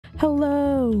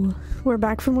Hello! We're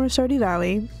back from more Stardew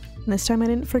Valley. This time I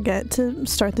didn't forget to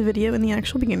start the video in the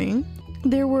actual beginning.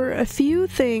 There were a few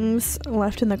things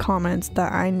left in the comments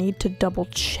that I need to double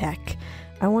check.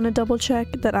 I want to double check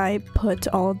that I put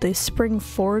all of the spring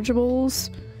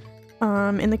forageables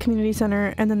in the community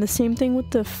center, and then the same thing with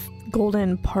the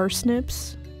golden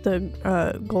parsnips,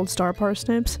 the gold star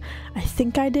parsnips. I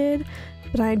think I did,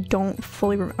 but I don't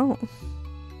fully remember.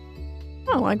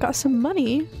 Oh, I got some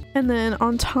money. And then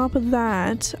on top of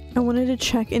that, I wanted to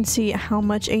check and see how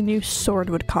much a new sword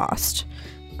would cost.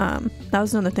 That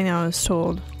was another thing I was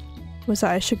told, was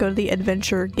that I should go to the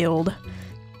Adventure Guild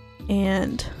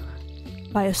and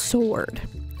buy a sword.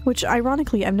 Which,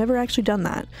 ironically, I've never actually done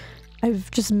that. I've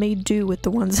just made do with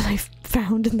the ones that I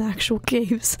found in the actual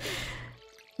caves.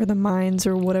 Or the mines,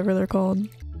 or whatever they're called.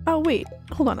 Oh wait,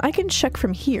 hold on, I can check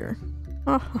from here.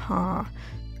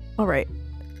 Alright.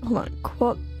 Hold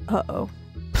on. Uh-oh.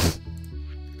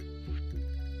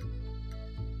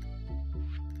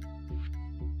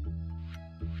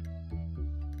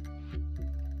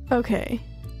 Okay.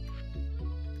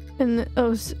 And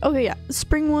okay, yeah.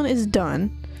 Spring one is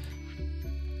done.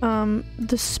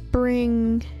 The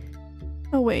spring...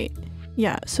 Oh wait.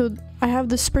 Yeah, so I have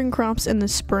the spring crops and the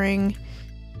spring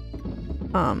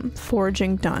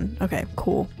foraging done. Okay,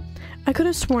 cool. I could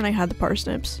have sworn I had the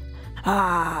parsnips.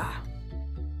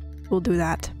 We'll do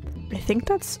that. I think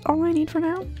that's all I need for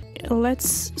now.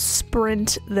 Let's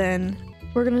sprint then.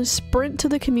 We're gonna sprint to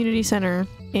the community center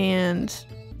and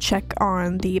check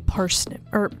on the parsnip,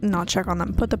 or not check on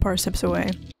them, put the parsnips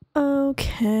away.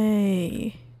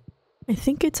 Okay. I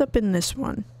think it's up in this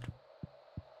one.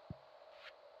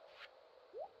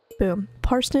 Boom.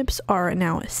 Parsnips are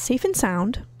now safe and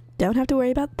sound. Don't have to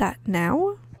worry about that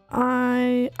now.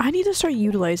 I need to start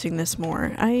utilizing this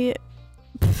more.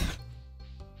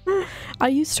 I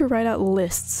used to write out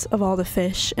lists of all the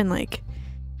fish and, like,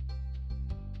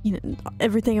 you know,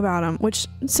 everything about them, which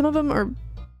some of them are,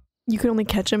 you can only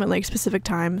catch them at like specific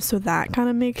times, so that kind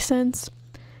of makes sense.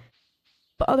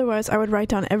 But otherwise, I would write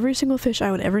down every single fish I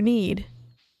would ever need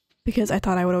because I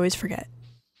thought I would always forget.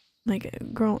 Like,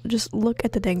 girl, just look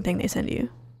at the dang thing they send you.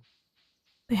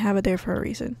 They have it there for a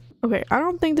reason. Okay, I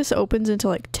don't think this opens until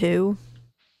like 2,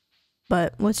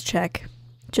 but let's check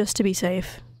just to be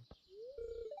safe.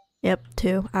 Yep,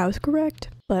 2. I was correct.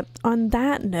 But on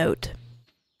that note,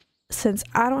 since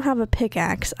I don't have a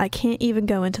pickaxe, I can't even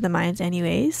go into the mines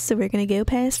anyways, so we're gonna go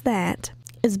past that.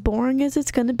 As boring as it's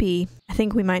gonna be, I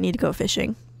think we might need to go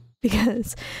fishing.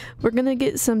 Because we're gonna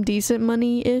get some decent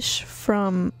money-ish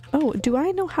from... Oh, do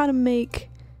I know how to make...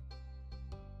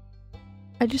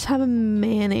 I just have a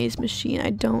mayonnaise machine. I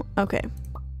don't... Okay.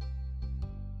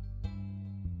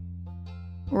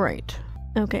 Right.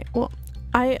 Okay, well...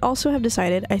 I also have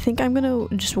decided, I think I'm gonna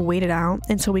just wait it out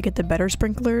until we get the better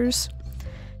sprinklers.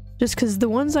 Just because the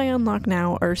ones I unlock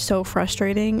now are so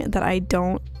frustrating that I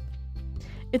don't...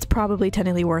 It's probably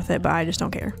technically worth it, but I just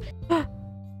don't care.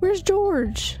 Where's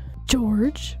George?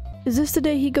 George? Is this the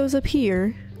day he goes up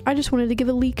here? I just wanted to give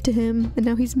a leak to him, and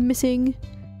now he's missing.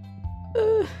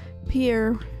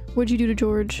 Pierre, what'd you do to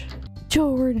George?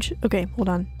 George! Okay, hold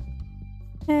on.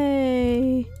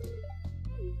 Hey!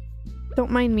 Don't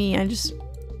mind me,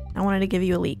 I wanted to give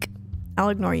you a leak. I'll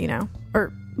ignore you now.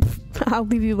 Or, I'll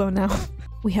leave you alone now.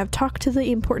 We have talked to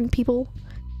the important people,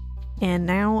 and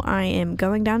now I am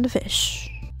going down to fish.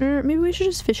 Or maybe we should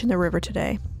just fish in the river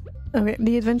today. Okay,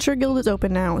 the Adventure Guild is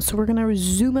open now, so we're gonna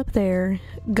zoom up there,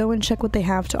 go and check what they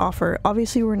have to offer.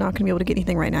 Obviously, we're not gonna be able to get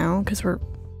anything right now, because we're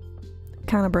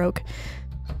kind of broke.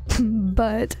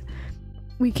 But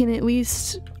we can at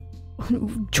least...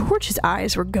 George's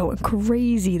eyes were going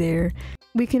crazy there.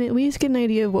 We can at least get an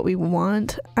idea of what we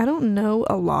want. I don't know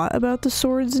a lot about the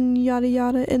swords and yada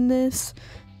yada in this.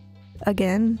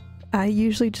 Again, I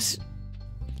usually just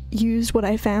used what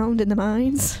I found in the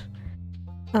mines.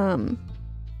 But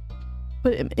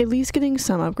at least getting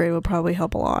some upgrade would probably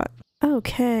help a lot.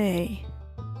 Okay.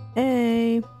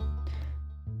 Hey.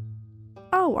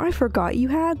 Oh, I forgot you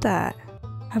had that.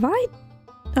 Have I?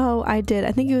 Oh, I did.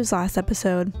 I think it was last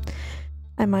episode.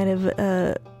 I might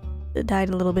have died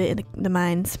a little bit in the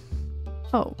mines.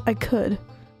 Oh, I could.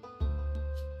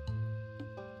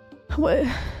 What?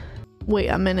 Wait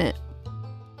a minute.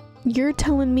 You're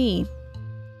telling me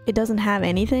it doesn't have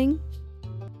anything?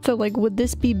 So, like, would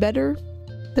this be better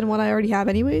than what I already have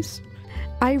anyways?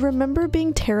 I remember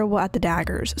being terrible at the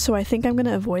daggers, so I think I'm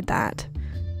gonna avoid that.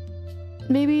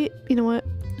 Maybe, you know what?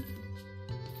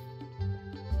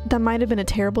 That might have been a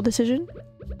terrible decision.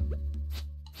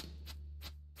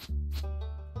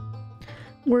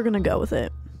 We're gonna go with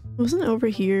it. Wasn't it over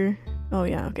here? Oh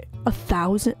yeah, okay.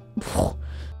 1,000?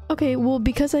 Okay, well,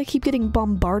 because I keep getting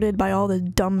bombarded by all the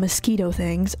dumb mosquito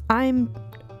things, I'm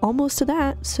almost to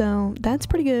that, so that's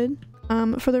pretty good.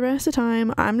 For the rest of the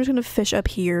time, I'm just gonna fish up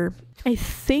here. I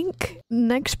think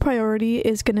next priority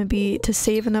is gonna be to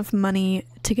save enough money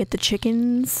to get the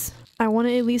chickens. I want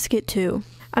to at least get 2.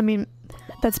 I mean,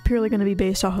 that's purely gonna be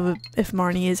based off of if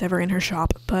Marnie is ever in her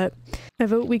shop, but I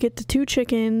vote we get the 2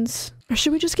 chickens. Or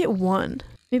should we just get 1?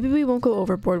 Maybe we won't go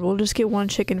overboard, we'll just get 1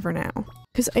 chicken for now.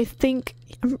 Because I think,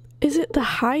 is it the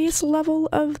highest level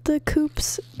of the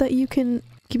coops that you can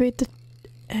incubate the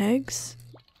eggs?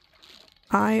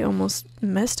 I almost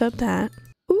messed up that.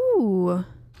 Ooh,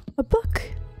 a book.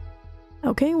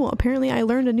 Okay, well apparently I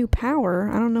learned a new power.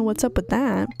 I don't know what's up with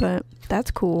that, but that's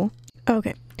cool.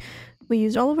 Okay, we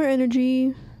used all of our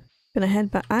energy. Gonna head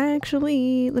back. Let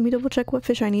me double check what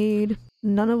fish I need.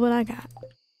 None of what I got.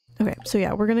 Okay, so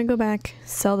yeah, we're gonna go back,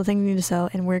 sell the thing we need to sell,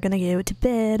 and we're gonna go to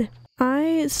bed.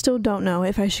 I still don't know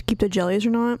if I should keep the jellies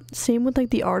or not. Same with like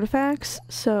the artifacts,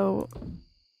 so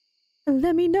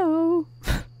let me know.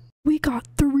 We got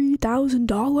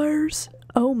 $3,000.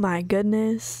 Oh my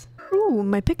goodness. Ooh,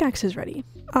 my pickaxe is ready.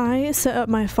 I set up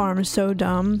my farm so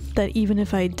dumb that even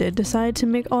if I did decide to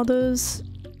make all those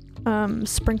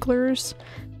sprinklers,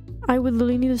 I would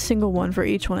literally need a single one for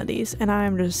each one of these, and I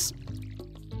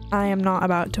am not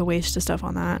about to waste the stuff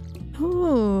on that.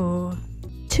 Ooh,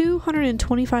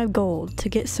 225 gold to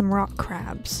get some rock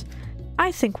crabs.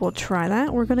 I think we'll try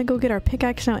that. We're gonna go get our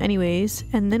pickaxe now anyways,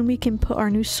 and then we can put our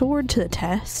new sword to the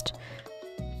test.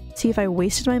 See if I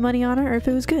wasted my money on it or if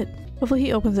it was good. Hopefully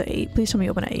he opens at 8. Please tell me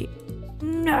open at 8.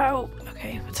 No!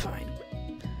 Okay, that's fine.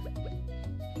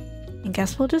 I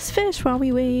guess we'll just fish while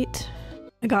we wait.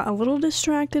 I got a little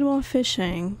distracted while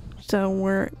fishing,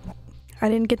 so I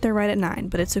didn't get there right at 9,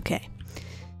 but it's okay.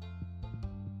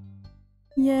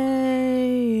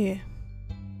 Yay!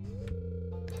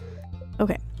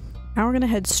 Okay, now we're gonna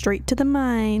head straight to the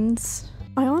mines.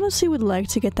 I honestly would like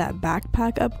to get that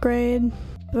backpack upgrade,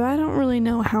 but I don't really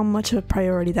know how much of a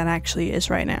priority that actually is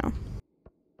right now.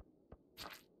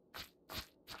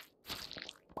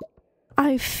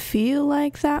 I feel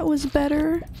like that was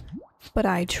better, but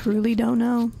I truly don't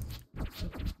know.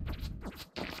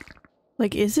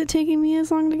 Like, is it taking me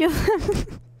as long to get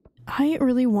them? I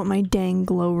really want my dang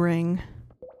glow ring.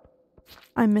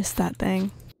 I missed that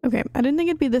thing. Okay, I didn't think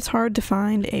it'd be this hard to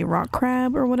find a rock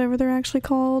crab or whatever they're actually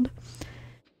called.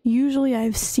 Usually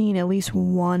I've seen at least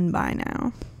one by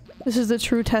now. This is the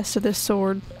true test of this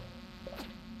sword.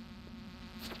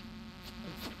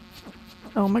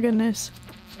 Oh my goodness.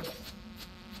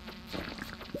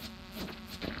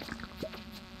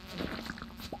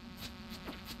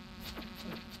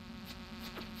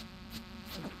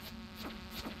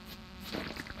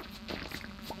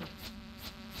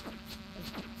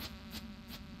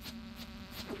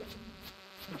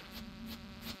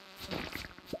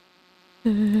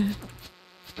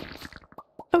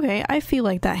 Okay, I feel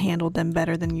like that handled them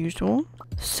better than usual.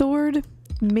 Sword,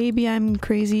 maybe I'm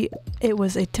crazy. It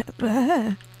was a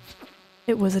 10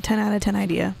 out of 10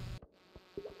 idea.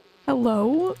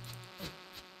 Hello?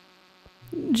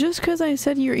 Just because I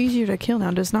said you're easier to kill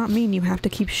now does not mean you have to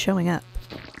keep showing up.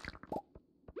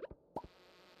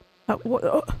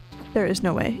 Oh, there is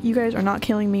no way. You guys are not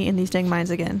killing me in these dang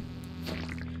mines again.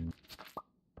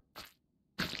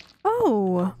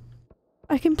 Oh!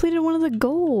 I completed one of the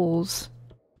goals.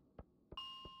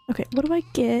 Okay, what do I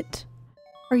get?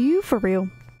 Are you for real?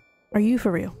 Are you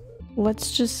for real?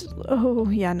 Let's just... Oh,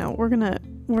 yeah, no. We're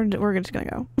just gonna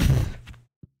go.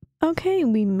 Okay,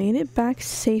 we made it back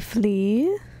safely.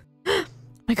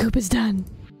 My coop is done.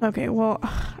 Okay, well...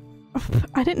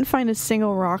 I didn't find a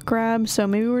single rock crab, so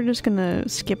maybe we're just gonna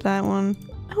skip that one.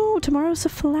 Oh, tomorrow's a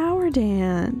flower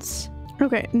dance.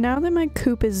 Okay, now that my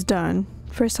coop is done,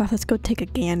 first off, let's go take a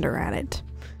gander at it.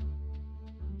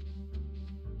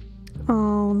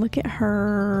 Oh, look at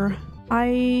her.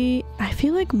 I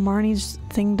feel like Marnie's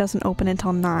thing doesn't open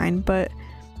until 9, but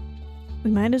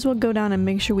we might as well go down and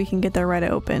make sure we can get there right to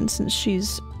open since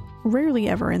she's rarely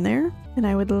ever in there. And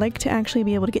I would like to actually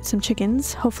be able to get some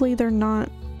chickens. Hopefully they're not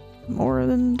more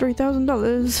than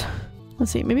 $3,000.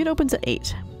 Let's see, maybe it opens at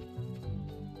 8.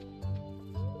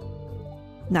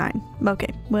 9.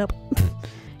 Okay, well,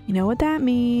 you know what that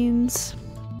means.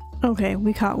 Okay,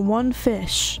 we caught one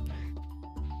fish.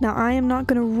 Now I am not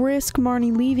going to risk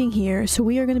Marnie leaving here, so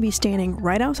we are going to be standing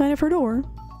right outside of her door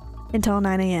until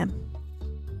 9 AM.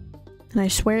 And I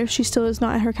swear if she still is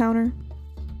not at her counter...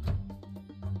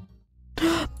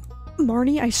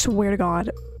 Marnie, I swear to God.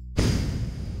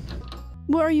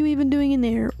 What are you even doing in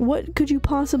there? What could you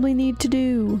possibly need to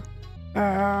do?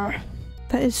 That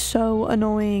is so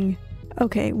annoying.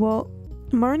 Okay, well,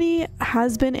 Marnie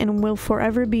has been and will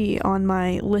forever be on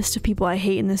my list of people I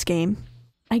hate in this game.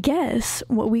 I guess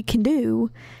what we can do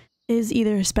is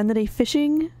either spend the day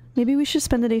fishing. Maybe we should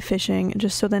spend the day fishing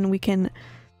just so then we can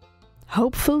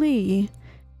hopefully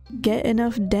get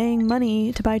enough dang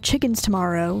money to buy chickens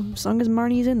tomorrow, as long as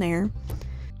Marnie's in there.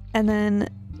 And then,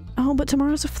 oh, but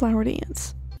tomorrow's a flower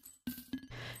dance. At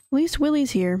least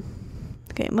Willie's here.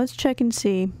 Okay, let's check and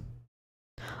see.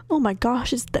 Oh my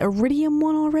gosh, is the iridium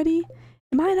one already?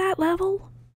 Am I that level?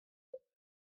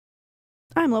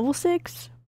 I'm level 6.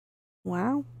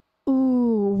 Wow.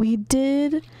 Ooh, we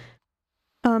did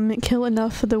kill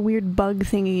enough of the weird bug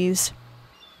thingies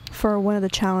for one of the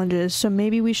challenges, so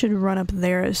maybe we should run up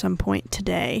there at some point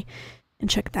today and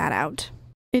check that out.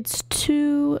 It's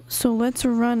 2, so let's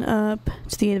run up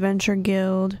to the Adventure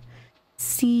Guild,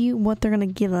 see what they're gonna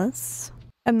give us.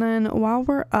 And then while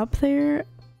we're up there,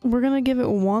 we're gonna give it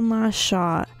one last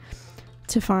shot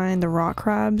to find the rock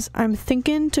crabs. I'm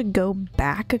thinking to go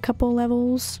back a couple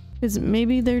levels, because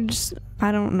maybe they're just,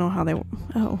 I don't know how they,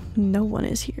 oh, no one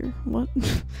is here. What?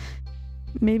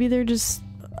 Maybe they're just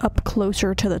up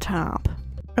closer to the top.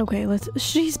 Okay,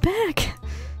 she's back!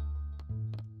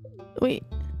 Wait.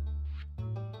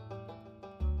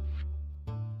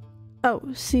 Oh,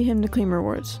 see him to claim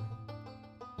rewards.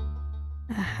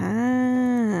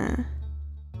 Aha.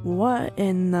 What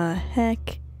in the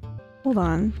heck? Hold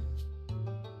on.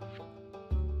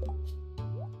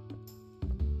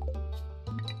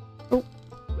 Oh,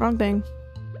 wrong thing.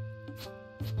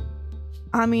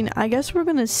 I mean, I guess we're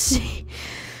gonna see.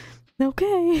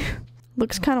 Okay.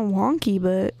 Looks kind of wonky,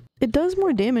 but it does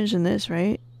more damage than this,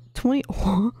 right? 20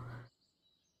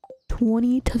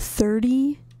 to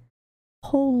 30?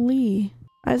 Holy.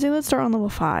 I say let's start on level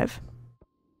 5.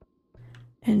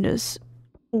 And just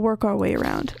work our way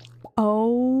around.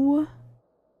 Oh.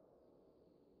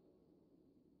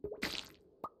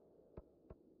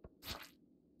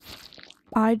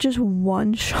 I just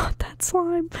one-shot that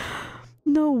slime.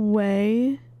 No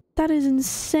way. That is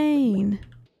insane.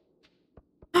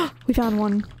 We found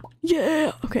one.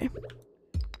 Yeah! Okay.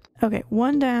 Okay,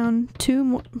 1 down, 2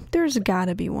 more. There's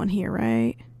gotta be one here,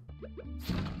 right?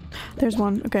 There's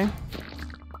one. Okay.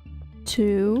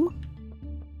 2.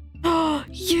 Oh,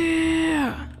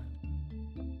 yeah!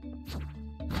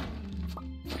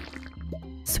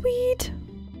 Sweet!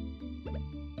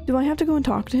 Do I have to go and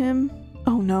talk to him?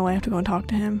 Oh no, I have to go and talk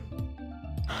to him.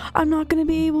 I'm not gonna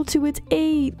be able to, it's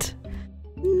 8!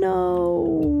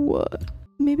 No!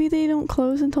 Maybe they don't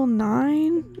close until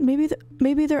 9?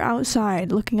 Maybe they're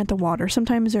outside looking at the water.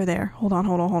 Sometimes they're there. Hold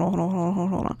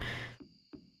on.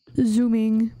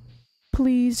 Zooming.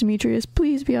 Please, Demetrius,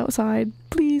 please be outside.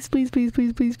 Please.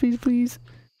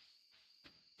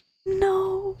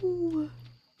 No!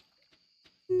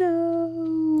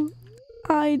 No!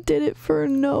 I did it for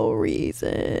no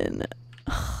reason.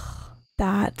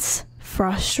 That's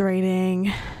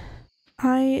frustrating.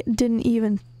 I didn't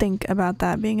even think about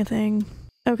that being a thing.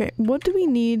 Okay, what do we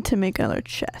need to make another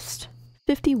chest?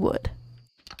 50 wood.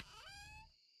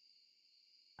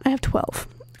 I have 12.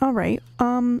 Alright,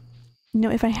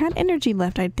 if I had energy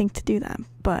left, I'd think to do that,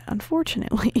 but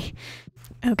unfortunately.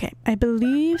 Okay, I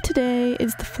believe today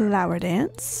is the flower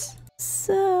dance.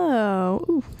 So,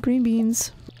 ooh, green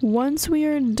beans. Once we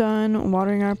are done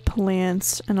watering our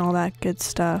plants and all that good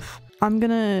stuff, I'm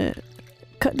gonna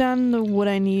cut down the wood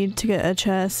I need to get a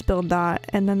chest, build that,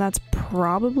 and then that's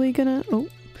probably gonna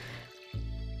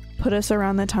put us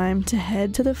around the time to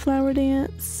head to the flower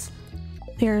dance.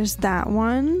 There's that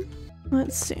one.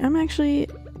 Let's see,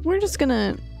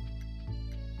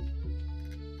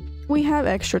 we have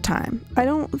extra time.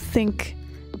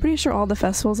 Pretty sure all the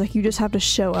festivals, like, you just have to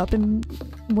show up in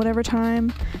whatever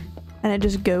time, and it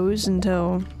just goes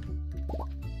until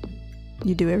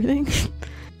you do everything.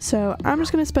 So I'm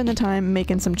just gonna spend the time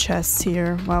making some chests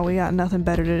here while we got nothing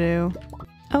better to do.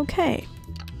 Okay,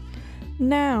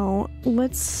 now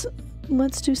let's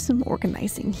do some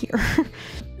organizing here.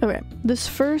 Okay, this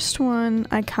first one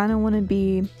I kind of want to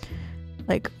be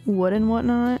like wood and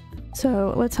whatnot,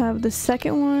 so let's have the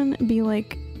second one be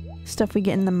like stuff we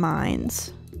get in the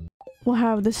mines. We'll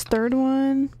have this third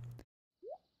one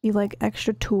be like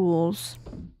extra tools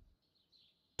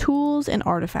and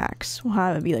artifacts. We'll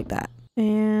have it be like that.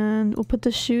 And we'll put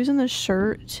the shoes and the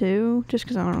shirt too, just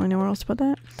because I don't really know where else to put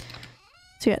that.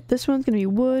 So yeah, this one's gonna be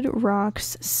wood,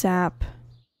 rocks, sap,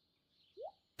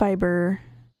 fiber.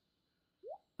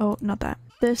 Oh, not that.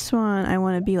 This one I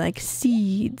want to be like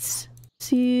seeds.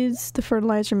 Seeds, the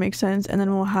fertilizer makes sense, and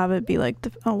then we'll have it be like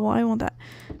the, oh well, I want that.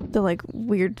 The like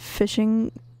weird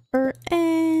fishing, or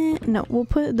no, we'll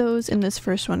put those in this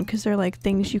first one because they're like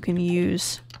things you can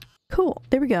use Cool,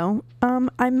 there we go.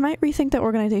 I might rethink that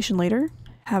organization later.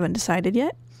 Haven't decided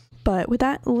yet. But with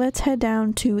that, let's head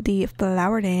down to the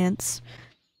flower dance.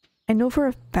 I know for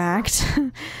a fact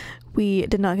we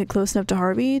did not get close enough to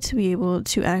Harvey to be able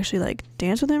to actually like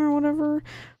dance with him or whatever.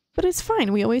 But it's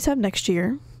fine, we always have next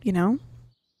year, you know?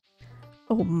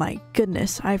 Oh my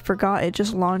goodness, I forgot it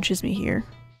just launches me here.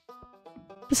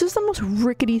 This is the most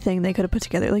rickety thing they could have put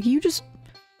together. Like, you just...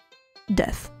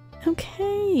 Death.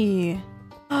 Okay.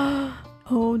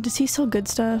 Oh, does he sell good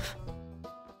stuff?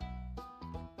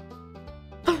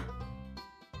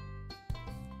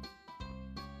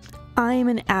 I am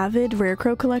an avid rare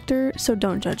crow collector, so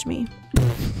don't judge me.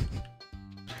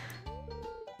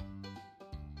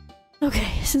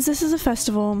 Okay, since this is a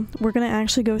festival, we're gonna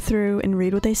actually go through and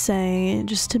read what they say,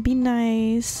 just to be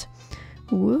nice.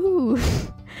 Woo!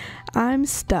 I'm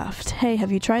stuffed. Hey,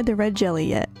 have you tried the red jelly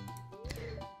yet?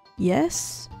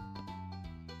 Yes?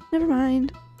 Never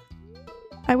mind.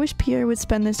 I wish Pierre would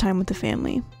spend this time with the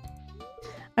family.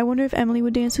 I wonder if Emily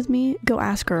would dance with me? Go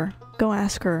ask her. Go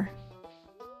ask her.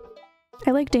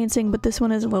 I like dancing, but this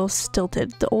one is a little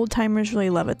stilted. The old timers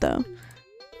really love it though.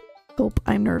 Gulp,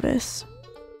 I'm nervous.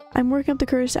 I'm working up the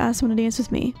courage to ask him to dance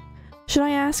with me. Should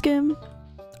I ask him?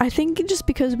 I think just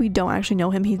because we don't actually know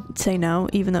him, he'd say no,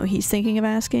 even though he's thinking of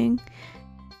asking.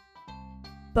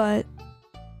 But,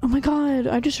 oh my god,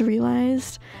 I just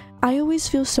realized I always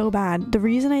feel so bad. The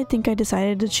reason I think I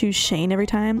decided to choose Shane every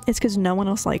time is because no one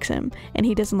else likes him, and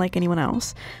he doesn't like anyone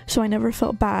else. So I never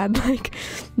felt bad, like,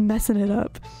 messing it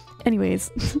up. Anyways,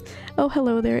 oh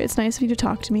hello there, it's nice of you to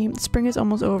talk to me. Spring is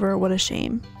almost over, what a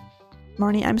shame.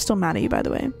 Marnie, I'm still mad at you by the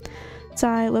way.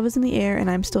 Sigh, love is in the air and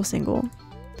I'm still single.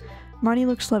 Marnie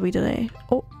looks slubby today.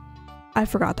 Oh, I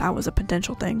forgot that was a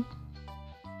potential thing.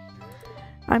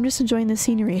 I'm just enjoying the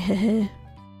scenery, heh.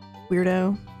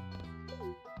 Weirdo.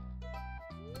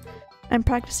 I'm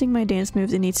practicing my dance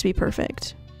moves, it needs to be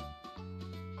perfect.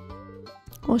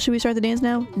 Well, should we start the dance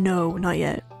now? No, not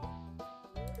yet.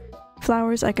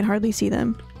 Flowers, I can hardly see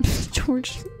them.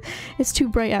 George, it's too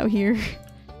bright out here.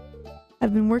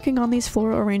 I've been working on these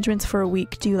floral arrangements for a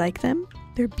week. Do you like them?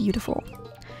 They're beautiful.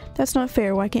 That's not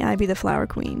fair. Why can't I be the flower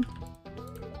queen?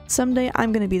 Someday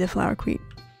I'm gonna be the flower queen.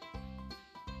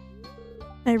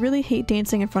 I really hate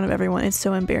dancing in front of everyone. It's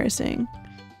so embarrassing.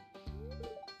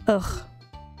 Ugh.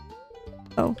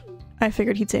 Oh, I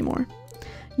figured he'd say more.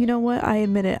 You know what? I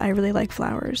admit it. I really like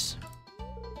flowers.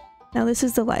 Now this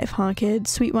is the life, huh, kid?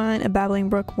 Sweet wine, a babbling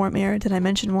brook, warm air. Did I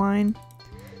mention wine?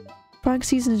 Frog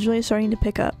season is really starting to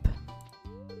pick up.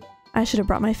 I should have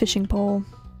brought my fishing pole.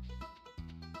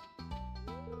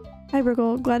 Hi,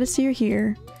 Briggle. Glad to see you're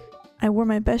here. I wore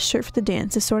my best shirt for the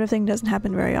dance. This sort of thing doesn't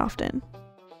happen very often.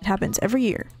 It happens every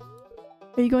year.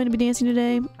 Are you going to be dancing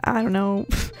today? I don't know.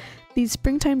 These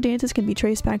springtime dances can be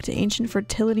traced back to ancient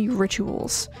fertility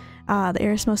rituals. Ah, the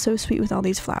air smells so sweet with all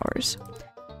these flowers.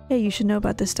 Hey, you should know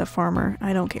about this stuff, farmer.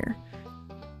 I don't care.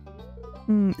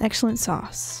 Excellent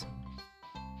sauce.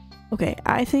 Okay,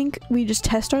 I think we just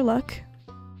test our luck.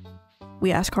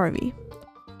 We ask Harvey.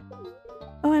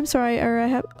 Oh, I'm sorry, or I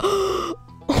have-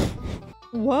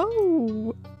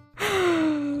 Whoa!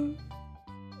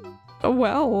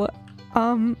 Well,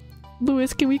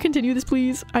 Louis, can we continue this,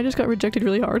 please? I just got rejected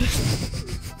really hard.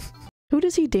 Who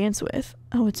does he dance with?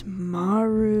 Oh, it's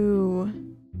Maru.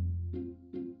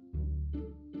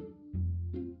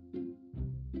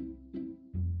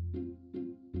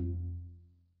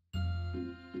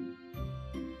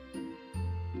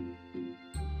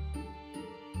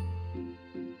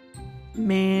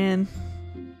 Man.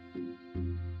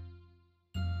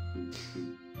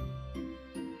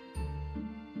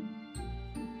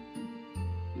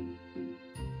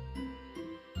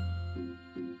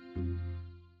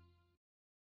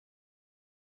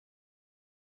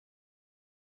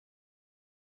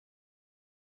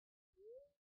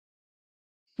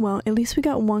 Well, at least we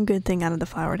got one good thing out of the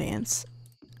flower dance.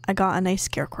 I got a nice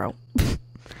scarecrow.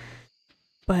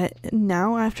 But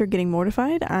now, after getting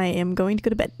mortified, I am going to go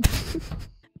to bed.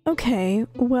 Okay,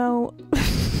 well,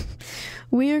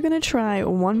 we are gonna try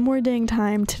one more dang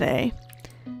time today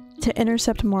to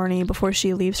intercept Marnie before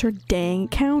she leaves her dang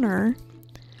counter.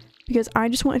 Because I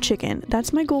just want a chicken.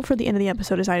 That's my goal for the end of the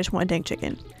episode, is I just want a dang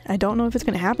chicken. I don't know if it's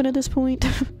gonna happen at this point.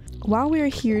 While we are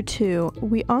here too,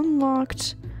 we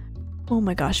unlocked... Oh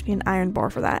my gosh, be an iron bar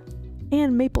for that.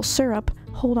 And maple syrup.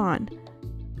 Hold on.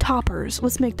 Toppers.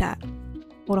 Let's make that.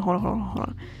 Hold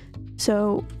on.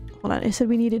 So, hold on. It said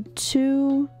we needed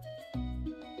 2.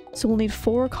 So we'll need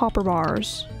 4 copper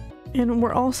bars. And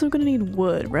we're also gonna need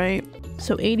wood, right?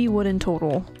 So 80 wood in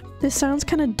total. This sounds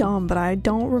kind of dumb, but I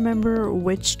don't remember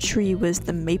which tree was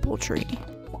the maple tree.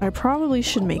 I probably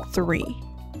should make 3.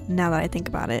 now that I think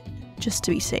about it, just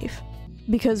to be safe.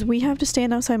 Because we have to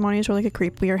stand outside Marnie's door like a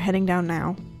creep. We are heading down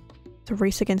now. It's a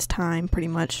race against time, pretty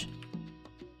much.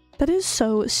 That is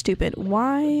so stupid.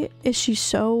 Why is she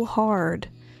so hard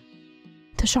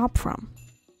to shop from?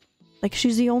 Like,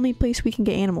 she's the only place we can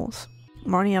get animals.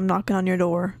 Marnie, I'm knocking on your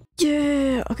door.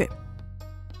 Yeah! Okay.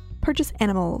 Purchase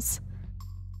animals.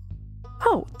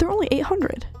 Oh, they're only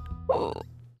 800. Oh.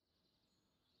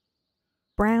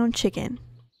 Brown chicken.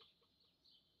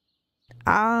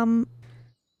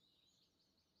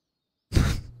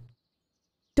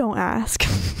 Don't ask.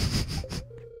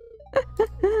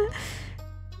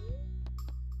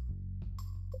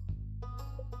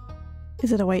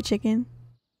 Is it a white chicken?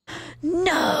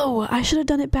 No! I should have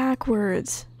done it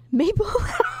backwards. Maple.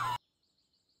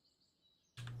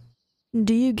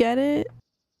 Do you get it?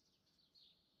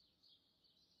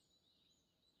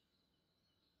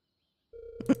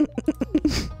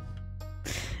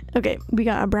 Okay, we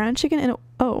got a brown chicken and a—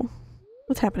 oh,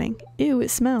 what's happening? Ew, it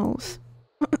smells.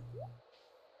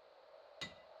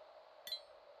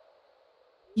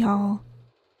 Y'all.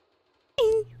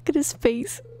 Look at his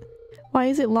face. Why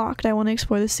is it locked? I want to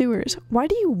explore the sewers. Why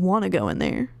do you want to go in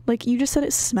there? Like, you just said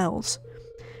it smells.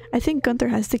 I think Gunther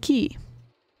has the key.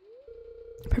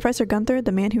 Professor Gunther,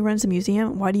 the man who runs the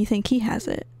museum, why do you think he has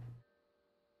it?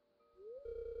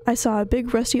 I saw a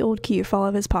big rusty old key fall out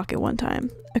of his pocket one time.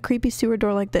 A creepy sewer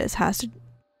door like this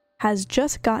has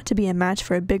just got to be a match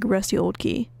for a big rusty old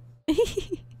key.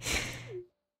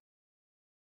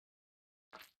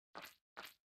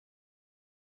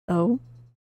 Oh.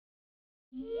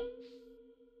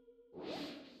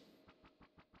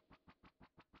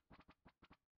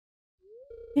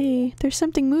 Hey, there's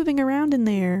something moving around in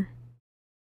there.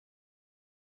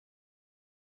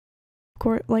 Of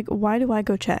course, like, why do I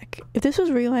go check? If this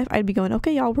was real life, I'd be going,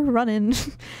 okay, y'all, we're running.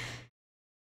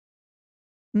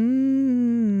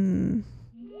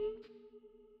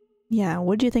 Yeah,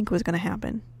 what do you think was gonna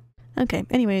happen? Okay,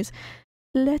 anyways,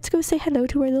 let's go say hello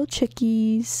to our little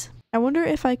chickies. I wonder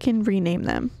if I can rename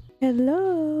them.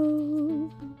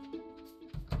 Hello.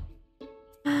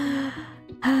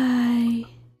 Hi.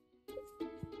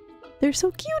 They're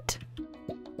so cute.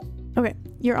 Okay,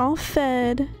 you're all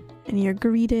fed and you're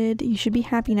greeted. You should be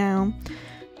happy now.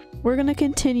 We're gonna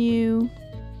continue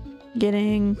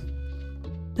getting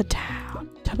the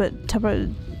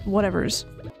whatevers.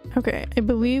 Okay, I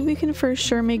believe we can for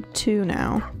sure make 2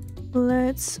 now.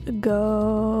 Let's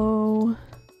go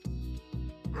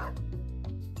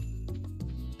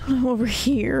over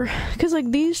here, because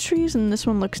like these trees and this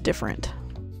one looks different.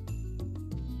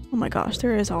 Oh my gosh,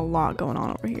 there is a lot going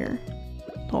on over here.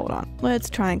 Hold on, let's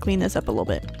try and clean this up a little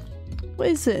bit. What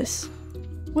is this?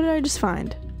 What did I just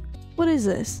find? What is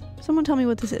this? Someone tell me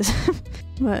what this is.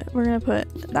 But we're gonna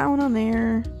put that one on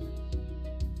there.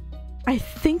 I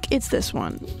think it's this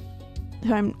one.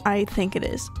 I think it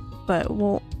is, but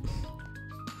we'll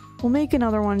make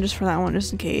another one just for that one,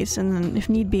 just in case, and then if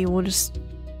need be, we'll just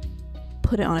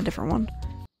put it on a different one.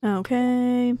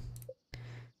 Okay.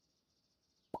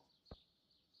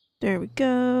 There we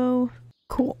go.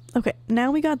 Cool. Okay,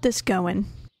 now we got this going.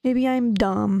 Maybe I'm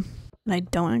dumb and I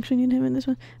don't actually need him in this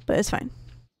one, but it's fine.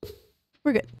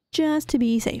 We're good. Just to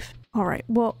be safe. Alright,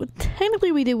 well,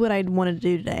 technically we did what I wanted to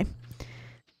do today.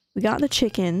 We got the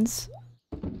chickens.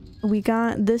 We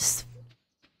got this,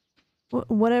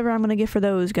 whatever I'm gonna get for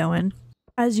those going.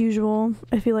 As usual,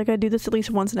 I feel like I do this at least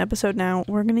once an episode now.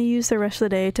 We're gonna use the rest of the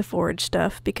day to forage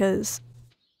stuff because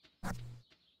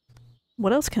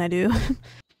what else can I do?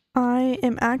 I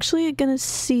am actually gonna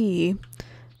see,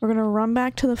 we're gonna run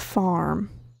back to the farm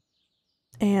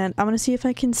and I'm gonna see if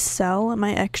I can sell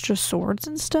my extra swords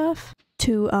and stuff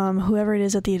to whoever it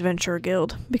is at the Adventurer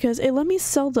Guild, because it let me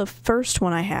sell the first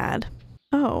one I had.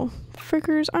 Oh,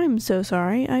 frickers, I'm so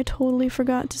sorry. I totally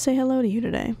forgot to say hello to you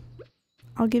today.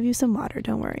 I'll give you some water,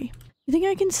 don't worry. You think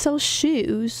I can sell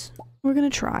shoes? We're gonna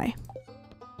try.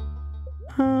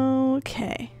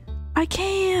 Okay. I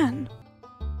can!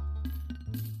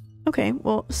 Okay,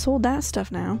 well, sold that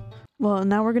stuff now. Well,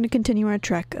 now we're gonna continue our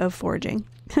trek of foraging.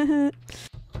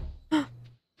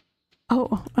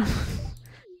 Oh.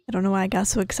 I don't know why I got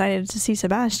so excited to see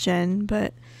Sebastian,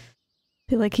 but I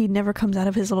feel like he never comes out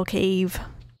of his little cave.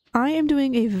 I am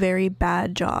doing a very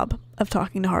bad job of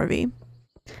talking to Harvey.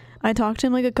 I talk to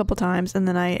him like a couple times and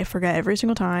then I forget every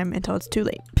single time until it's too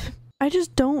late. I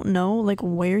just don't know like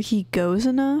where he goes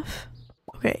enough.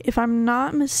 Okay, if I'm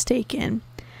not mistaken,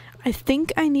 I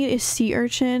think I need a sea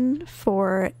urchin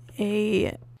for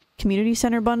a community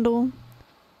center bundle.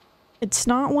 It's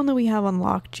not one that we have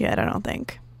unlocked yet, I don't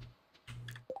think.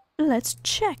 Let's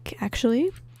check,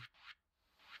 actually.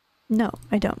 No,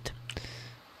 I don't.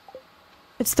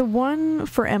 It's the one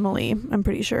for Emily, I'm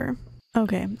pretty sure.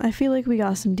 Okay, I feel like we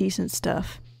got some decent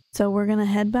stuff. So we're gonna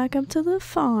head back up to the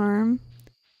farm,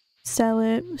 sell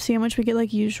it, see how much we get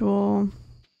like usual.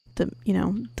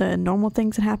 The normal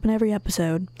things that happen every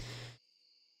episode.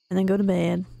 And then go to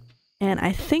bed. And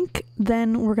I think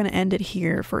then we're gonna end it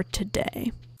here for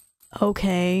today.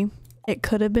 Okay, it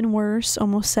could have been worse,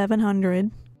 almost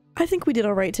 700. I think we did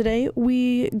alright today.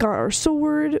 We got our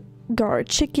sword, got our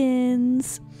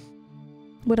chickens.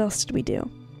 What else did we do?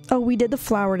 Oh, we did the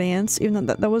flower dance, even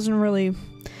though that wasn't really...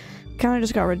 kind of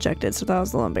just got rejected, so that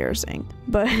was a little embarrassing.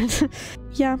 But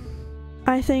yeah,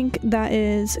 I think that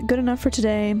is good enough for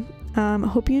today.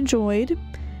 Hope you enjoyed.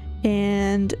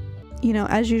 And, you know,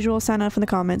 as usual, sign off in the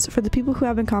comments. For the people who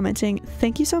have been commenting,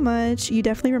 thank you so much. You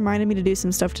definitely reminded me to do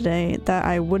some stuff today that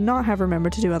I would not have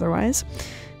remembered to do otherwise.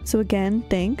 So again,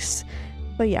 thanks.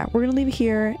 But yeah, we're gonna leave it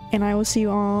here, and I will see you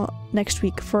all next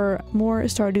week for more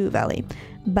Stardew Valley.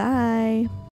 Bye!